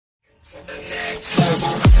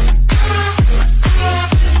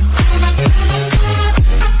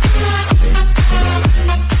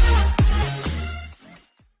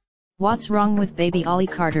What's wrong with baby Ollie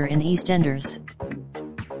Carter in EastEnders?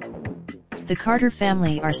 The Carter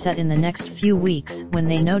family are set in the next few weeks when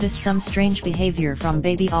they notice some strange behavior from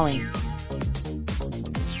baby Ollie.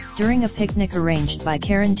 During a picnic arranged by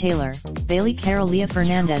Karen Taylor, Bailey Carolia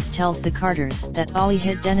Fernandez tells the Carters that Ollie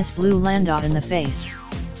hit Dennis Blue Landau in the face.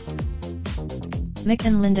 Mick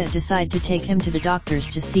and Linda decide to take him to the doctors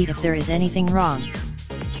to see if there is anything wrong.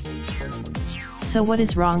 So what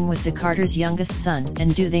is wrong with the Carters' youngest son,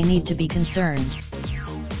 and do they need to be concerned?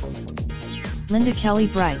 Linda Kelly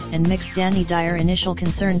Bright and Mick's Danny Dyer initial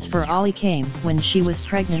concerns for Ollie came when she was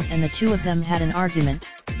pregnant and the two of them had an argument.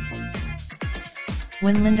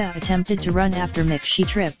 When Linda attempted to run after Mick, she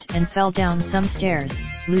tripped and fell down some stairs,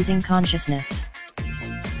 losing consciousness.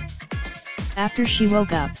 After she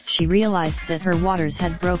woke up, she realized that her waters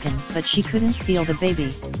had broken, but she couldn't feel the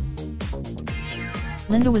baby.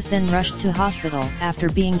 Linda was then rushed to hospital after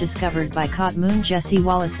being discovered by Cot Moon Jesse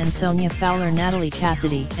Wallace and Sonia Fowler Natalie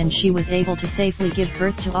Cassidy, and she was able to safely give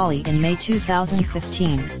birth to Ollie in May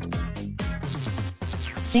 2015.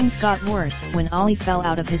 Things got worse when Ollie fell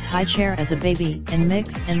out of his high chair as a baby, and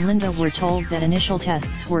Mick and Linda were told that initial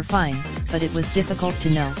tests were fine, but it was difficult to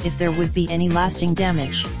know if there would be any lasting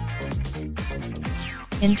damage.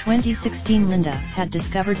 In 2016, Linda had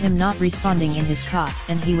discovered him not responding in his cot,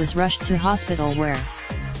 and he was rushed to hospital where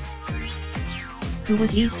Who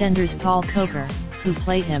was EastEnders' Paul Coker, who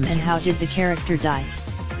played him, and how did the character die?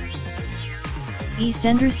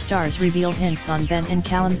 EastEnders stars reveal hints on Ben and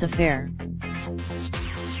Callum's affair.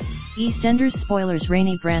 EastEnders spoilers: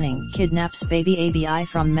 Rainey Branning kidnaps baby ABI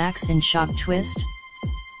from Max in shock twist.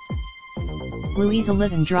 Louisa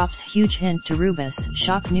Litton drops huge hint to Rubus,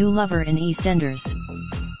 shock new lover in EastEnders.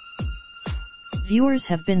 Viewers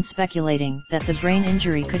have been speculating that the brain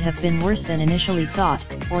injury could have been worse than initially thought,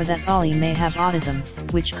 or that Ollie may have autism,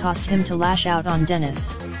 which caused him to lash out on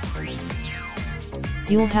Dennis.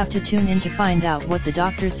 You'll have to tune in to find out what the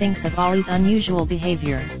doctor thinks of Ollie's unusual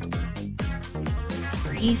behavior.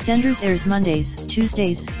 EastEnders airs Mondays,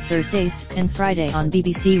 Tuesdays, Thursdays, and Friday on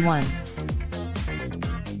BBC One.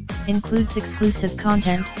 Includes exclusive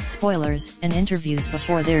content, spoilers, and interviews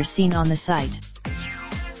before they're seen on the site.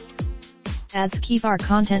 Ads keep our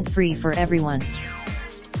content free for everyone.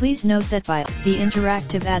 Please note that the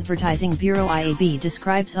Interactive Advertising Bureau IAB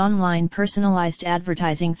describes online personalized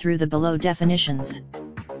advertising through the below definitions.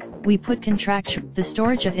 We put the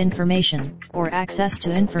storage of information, or access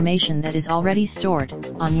to information that is already stored,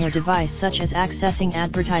 on your device, such as accessing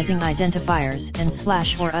advertising identifiers and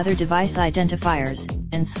 / or other device identifiers,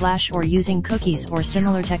 and / or using cookies or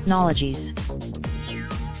similar technologies.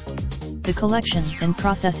 The collection and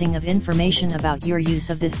processing of information about your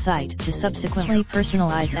use of this site to subsequently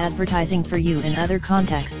personalize advertising for you in other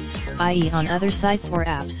contexts, i.e. on other sites or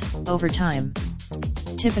apps, over time.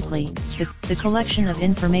 Typically, the collection of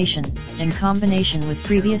information, in combination with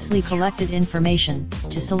previously collected information,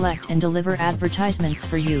 to select and deliver advertisements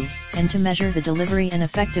for you, and to measure the delivery and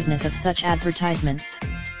effectiveness of such advertisements.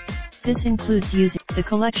 This includes using the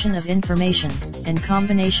collection of information, in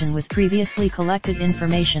combination with previously collected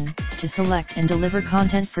information, to select and deliver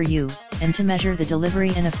content for you, and to measure the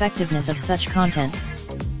delivery and effectiveness of such content.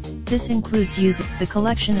 This includes using the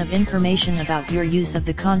collection of information about your use of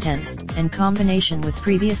the content, in combination with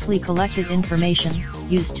previously collected information,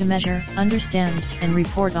 used to measure, understand, and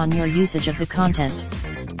report on your usage of the content.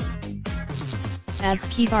 Ads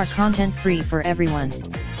keep our content free for everyone.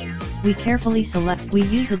 We carefully we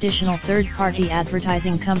use additional third-party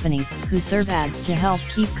advertising companies who serve ads to help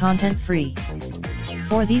keep content free.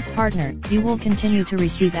 For these partners, you will continue to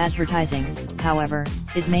receive advertising, however,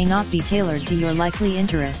 it may not be tailored to your likely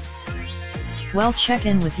interests. Well, check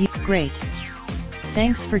in with you. Great.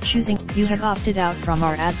 Thanks for choosing. You have opted out from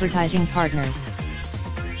our advertising partners.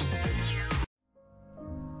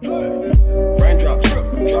 Raindrop,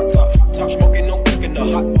 drip, drop top, top smoking, no cooking the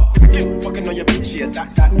hot pot. Fucking on your bitch, yeah,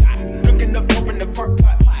 that.